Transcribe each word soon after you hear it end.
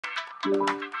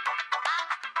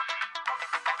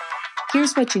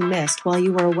Here's what you missed while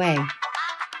you were away.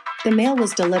 The mail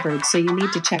was delivered, so you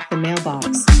need to check the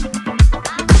mailbox.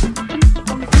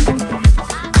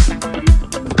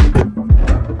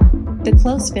 The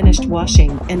clothes finished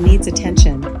washing and needs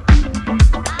attention.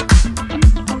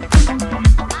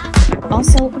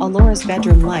 Also, Alora's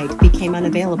bedroom light became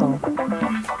unavailable.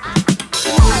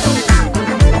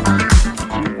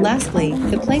 Lastly,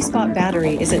 the PlaySpot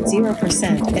battery is at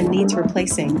 0% and needs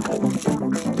replacing.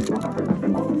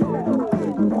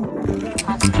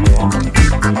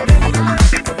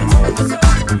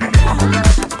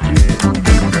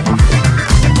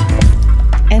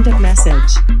 End of message.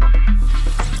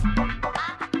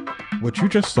 What you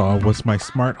just saw was my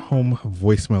smart home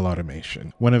voicemail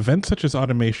automation. When events such as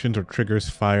automations or triggers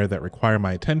fire that require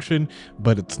my attention,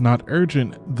 but it's not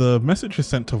urgent, the message is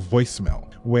sent to voicemail,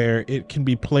 where it can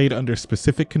be played under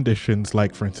specific conditions,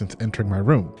 like for instance, entering my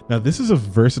room. Now, this is a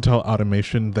versatile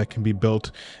automation that can be built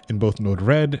in both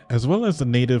Node-RED as well as the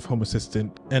native Home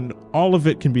Assistant, and all of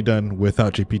it can be done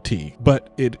without GPT,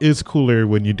 but it is cooler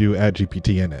when you do add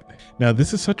GPT in it. Now,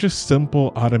 this is such a simple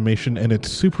automation and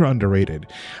it's super underrated.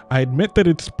 I admit that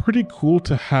it's pretty cool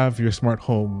to have your smart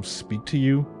home speak to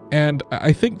you, and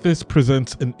I think this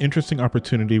presents an interesting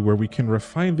opportunity where we can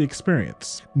refine the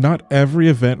experience. Not every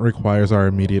event requires our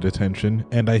immediate attention,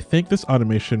 and I think this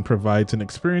automation provides an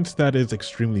experience that is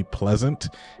extremely pleasant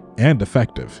and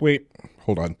effective. Wait,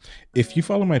 hold on. If you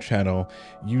follow my channel,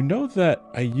 you know that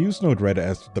I use Node-RED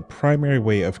as the primary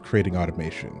way of creating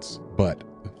automations, but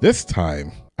this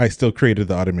time I still created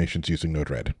the automations using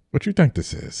Node-RED. What you think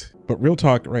this is? But real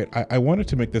talk, right? I wanted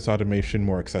to make this automation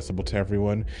more accessible to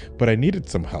everyone, but I needed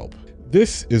some help.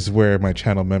 This is where my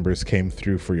channel members came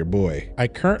through for your boy. I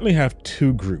currently have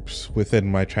two groups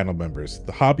within my channel members,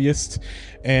 the hobbyists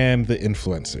and the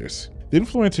influencers. The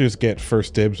influencers get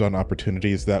first dibs on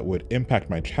opportunities that would impact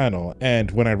my channel, and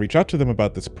when I reach out to them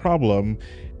about this problem,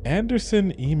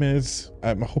 Anderson Emes,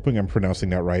 I'm hoping I'm pronouncing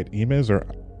that right, Emes or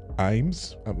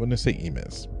Imes? I'm gonna say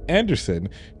Emes. Anderson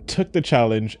took the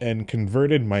challenge and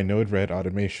converted my Node-RED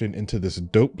automation into this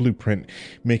dope blueprint,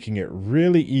 making it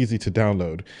really easy to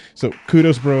download. So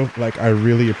kudos, bro. Like, I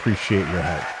really appreciate your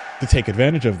help. To take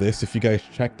advantage of this, if you guys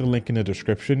check the link in the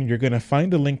description, you're going to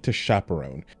find a link to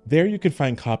Chaperone. There you can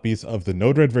find copies of the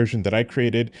Node-RED version that I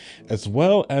created, as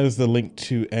well as the link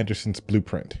to Anderson's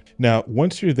blueprint. Now,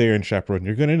 once you're there in Chaperone,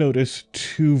 you're going to notice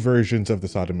two versions of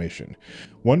this automation.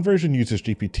 One version uses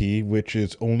GPT, which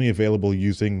is only available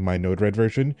using my Node-RED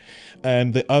version,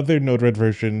 and the other Node-RED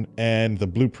version and the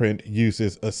blueprint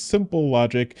uses a simple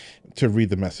logic to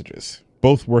read the messages.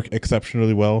 Both work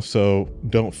exceptionally well, so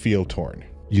don't feel torn.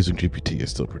 Using GPT is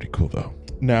still pretty cool though.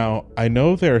 Now, I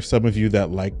know there are some of you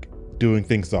that like doing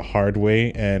things the hard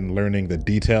way and learning the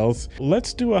details.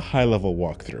 Let's do a high-level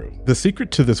walkthrough. The secret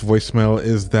to this voicemail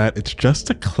is that it's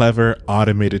just a clever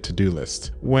automated to-do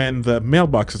list. When the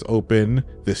mailbox is open,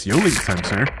 this Yolink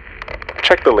sensor,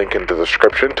 check the link in the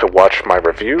description to watch my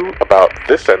review about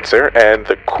this sensor and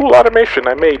the cool automation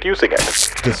I made using it.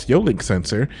 This Yolink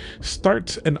sensor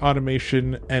starts an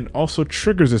automation and also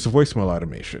triggers this voicemail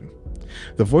automation.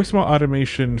 The voicemail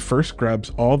automation first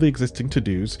grabs all the existing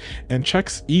to-dos and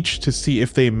checks each to see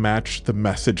if they match the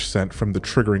message sent from the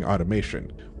triggering automation.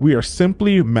 We are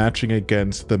simply matching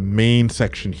against the main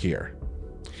section here.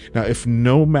 Now, if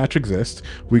no match exists,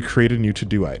 we create a new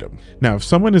to-do item. Now, if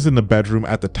someone is in the bedroom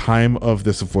at the time of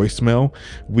this voicemail,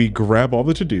 we grab all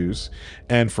the to-dos,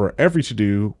 and for every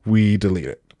to-do, we delete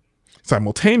it.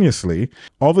 Simultaneously,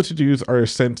 all the to-dos are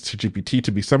sent to GPT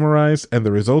to be summarized, and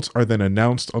the results are then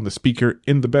announced on the speaker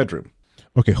in the bedroom.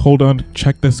 Okay, hold on,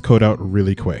 check this code out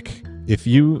really quick. If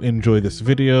you enjoy this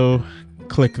video,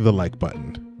 click the like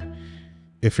button.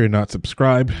 If you're not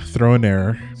subscribed, throw an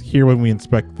error. Here when we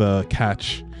inspect the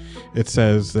catch, it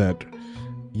says that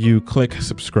you click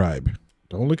subscribe.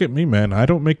 Don't look at me, man. I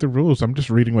don't make the rules. I'm just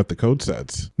reading what the code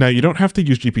says. Now, you don't have to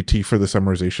use GPT for the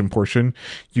summarization portion.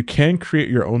 You can create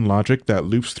your own logic that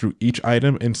loops through each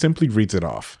item and simply reads it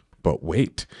off. But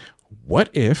wait, what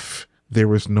if there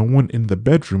was no one in the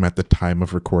bedroom at the time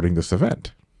of recording this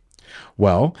event?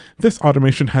 Well, this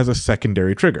automation has a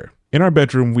secondary trigger. In our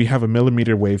bedroom, we have a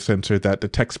millimeter wave sensor that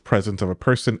detects presence of a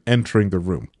person entering the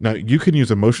room. Now, you can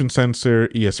use a motion sensor,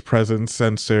 ES presence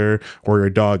sensor, or your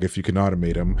dog if you can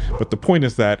automate them. But the point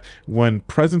is that when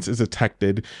presence is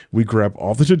detected, we grab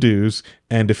all the to-dos,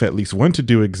 and if at least one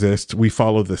to-do exists, we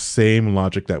follow the same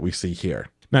logic that we see here.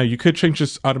 Now, you could change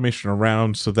this automation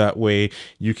around so that way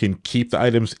you can keep the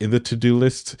items in the to-do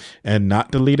list and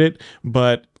not delete it,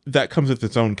 but that comes with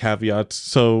its own caveats,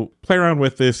 so play around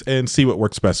with this and see what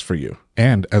works best for you.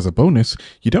 And as a bonus,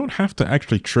 you don't have to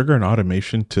actually trigger an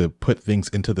automation to put things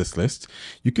into this list.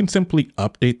 You can simply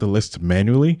update the list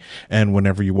manually, and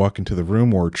whenever you walk into the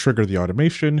room or trigger the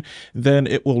automation, then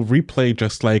it will replay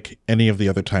just like any of the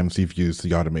other times you've used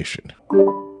the automation.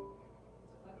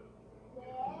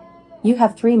 You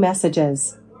have 3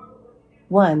 messages.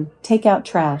 1. Take out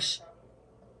trash.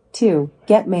 2.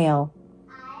 Get mail.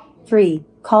 3.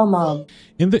 Call mom.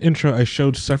 In the intro, I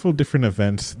showed several different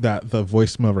events that the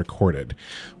voicemail recorded,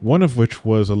 one of which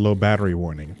was a low battery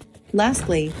warning.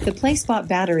 Lastly, the PlaySpot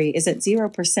battery is at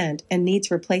 0% and needs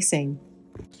replacing.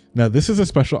 Now, this is a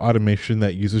special automation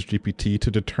that uses GPT to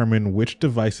determine which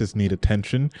devices need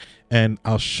attention, and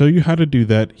I'll show you how to do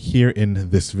that here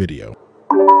in this video.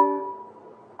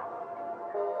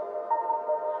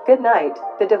 Good night.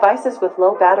 The devices with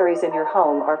low batteries in your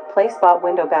home are PlaySpot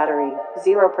window battery,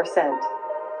 0%.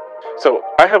 So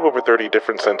I have over 30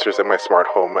 different sensors in my smart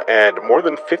home, and more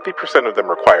than 50% of them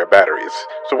require batteries.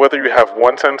 So whether you have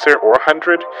one sensor or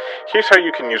 100, here's how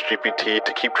you can use GPT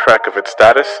to keep track of its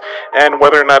status and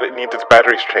whether or not it needs its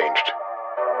batteries changed.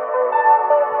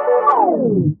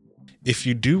 If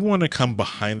you do want to come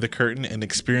behind the curtain and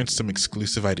experience some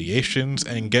exclusive ideations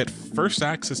and get first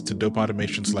access to dope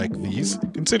automations like these,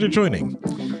 consider joining.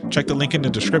 Check the link in the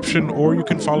description, or you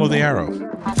can follow the arrow.